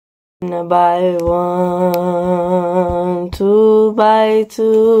by one, two by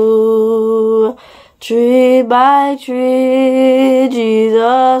two, tree by tree,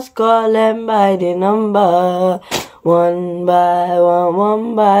 Jesus call them by the number. One by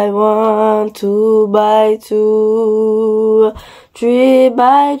one, two by two, tree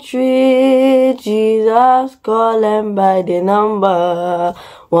by tree, Jesus call them by the number.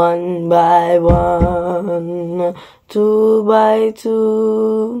 One by one, two by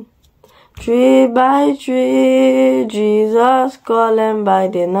two, tree by tree, Jesus call them by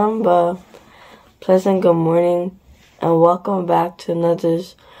the number. Pleasant good morning and welcome back to another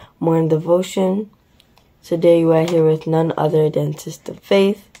morning devotion. Today you are here with none other than Sister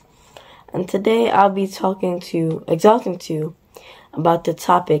Faith, and today I'll be exalting to you about the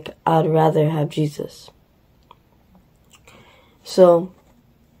topic, I'd rather have Jesus. So,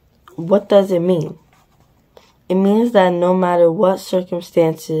 what does it mean? It means that no matter what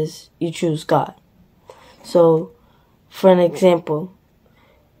circumstances, you choose God. So, for an example,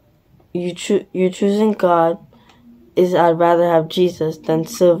 you're choosing God is I'd rather have Jesus than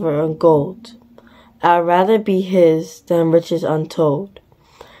silver and gold. I'd rather be His than riches untold.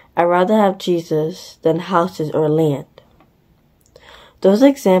 I'd rather have Jesus than houses or land. Those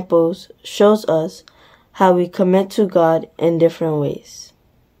examples shows us how we commit to God in different ways.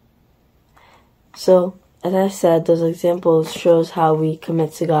 So, as I said, those examples shows how we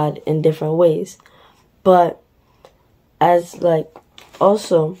commit to God in different ways. But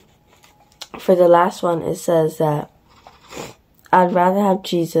also for the last one, it says that I'd rather have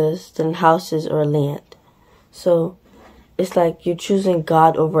Jesus than houses or land. So it's like you're choosing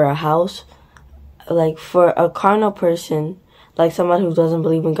God over a house. Like for a carnal person, like someone who doesn't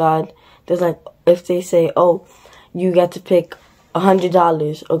believe in God, there's like, if they say, oh, you get to pick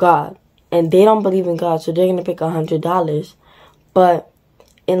 $100 or God, and they don't believe in God, so they're going to pick $100. But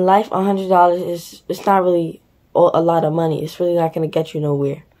in life, $100 it's not really a lot of money. It's really not going to get you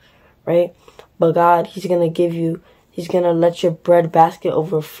nowhere, right? But God, He's going to give you, He's going to let your bread basket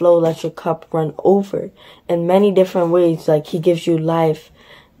overflow, let your cup run over in many different ways. Like He gives you life.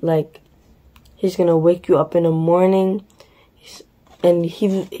 Like He's going to wake you up in the morning, and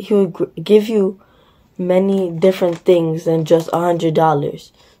He will give you many different things than just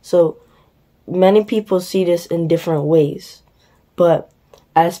 $100. So many people see this in different ways. But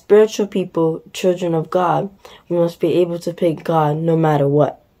as spiritual people, children of God, we must be able to pick God no matter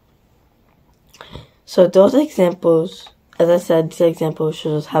what. So those examples, as I said, these examples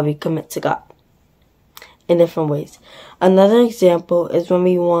show us how we commit to God in different ways. Another example is when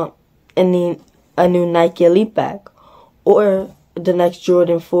we want a new Nike Elite bag or the next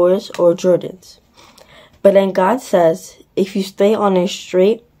Jordan 4s or Jordans. But then God says, if you stay on a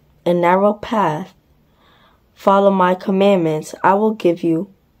straight and narrow path, follow my commandments, I will give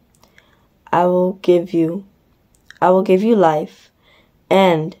you life,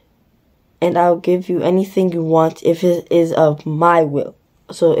 and I'll give you anything you want if it is of my will.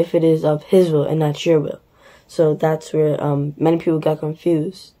 So if it is of His will and not your will. So that's where many people got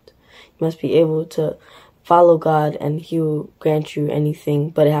confused. You must be able to follow God and He will grant you anything,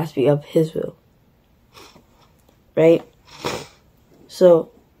 but it has to be of His will. Right?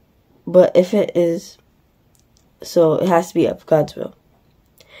 So, but if it is, so it has to be of God's will.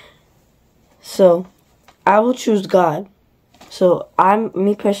 So, I will choose God. So,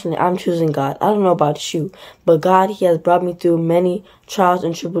 me personally, I'm choosing God. I don't know about you, but God, He has brought me through many trials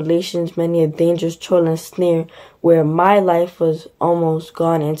and tribulations, many a dangerous toil and snare, where my life was almost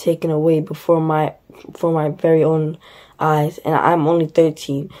gone and taken away before my very own eyes, and I'm only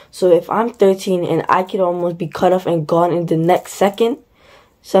 13. So if I'm 13 and I could almost be cut off and gone in the next second,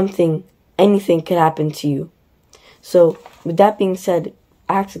 anything could happen to you. So with that being said,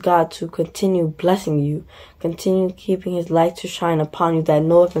 ask God to continue blessing you, continue keeping His light to shine upon you, that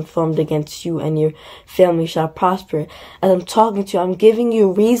no weapon formed against you and your family shall prosper. As I'm talking to you, I'm giving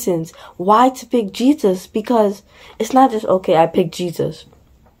you reasons why to pick Jesus, because it's not just, okay, I picked Jesus.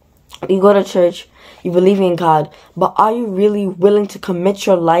 You go to church, you believe in God, but are you really willing to commit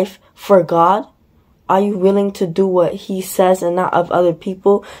your life for God? Are you willing to do what He says and not of other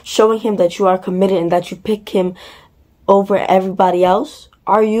people, showing Him that you are committed and that you pick Him over everybody else?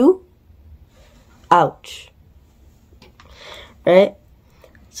 Are you? Ouch. Right?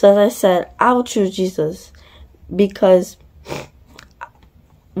 So as I said, I will choose Jesus, because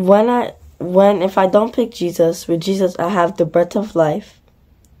if I don't pick Jesus, with Jesus I have the breath of life,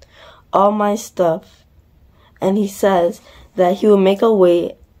 all my stuff, and He says that He will make a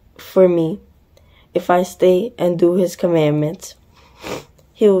way for me if I stay and do His commandments.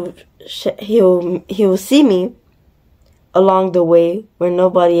 He will see me along the way where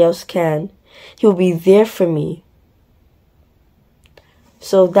nobody else can. He'll be there for me.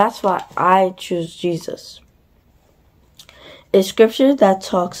 So that's why I choose Jesus. A scripture that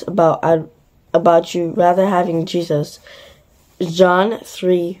talks about you rather having Jesus is John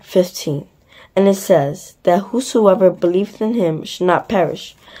 3:15. And it says that whosoever believeth in him should not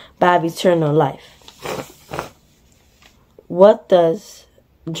perish, but have eternal life. What does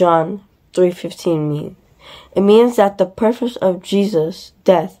John 3:15 mean? It means that the purpose of Jesus'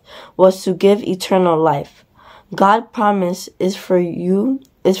 death was to give eternal life. God's promise is for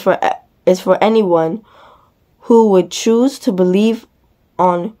anyone who would choose to believe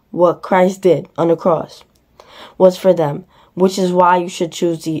on what Christ did on the cross was for them, which is why you should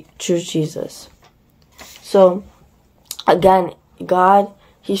choose Jesus. So, again, God,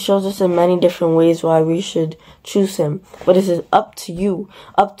 He shows us in many different ways why we should choose Him. But it is up to you,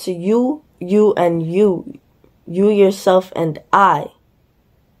 you yourself and I,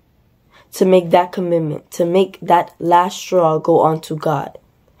 to make that commitment, to make that last straw go on to God.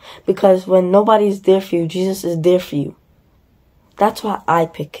 Because when nobody's there for you, Jesus is there for you. That's why I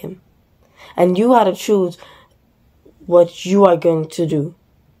pick Him. And you got to choose what you are going to do.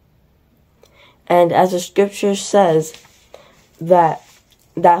 And as the scripture says, that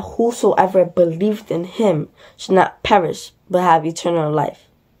whosoever believed in Him should not perish, but have eternal life.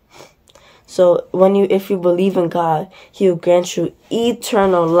 So if you believe in God, He will grant you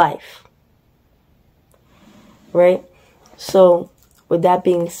eternal life. Right? So, with that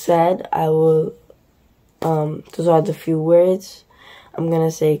being said, I will, those are the few words. I'm going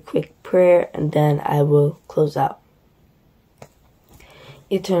to say a quick prayer and then I will close out.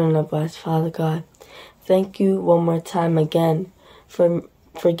 Eternal and blessed Father God, thank you one more time again for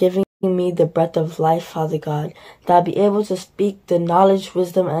giving me the breath of life, Father God, that I'll be able to speak the knowledge,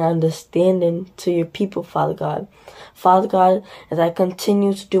 wisdom, and understanding to your people, Father God. Father God, as I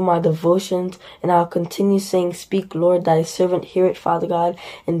continue to do my devotions, and I'll continue saying, speak, Lord, that a servant hear it, Father God.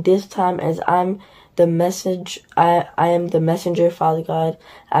 And this time, as I'm the message, I am the messenger, Father God,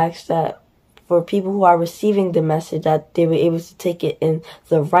 I ask that for people who are receiving the message, that they were able to take it in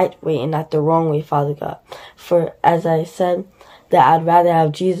the right way and not the wrong way, Father God. For, as I said, that I'd rather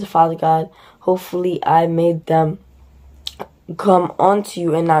have Jesus, Father God. Hopefully I made them come onto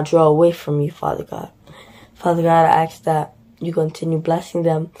you and not draw away from you, Father God. Father God, I ask that you continue blessing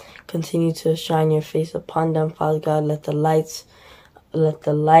them, continue to shine your face upon them, Father God. Let their light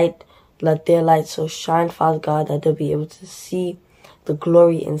so shine, Father God, that they'll be able to see the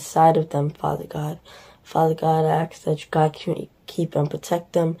glory inside of them, Father God. Father God, I ask that God can keep and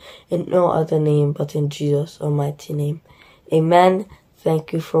protect them in no other name but in Jesus' almighty name. Amen.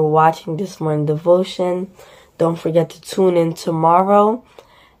 Thank you for watching this morning devotion. Don't forget to tune in tomorrow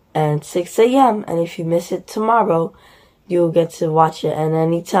at 6 a.m. And if you miss it tomorrow, you'll get to watch it at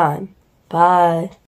any time. Bye.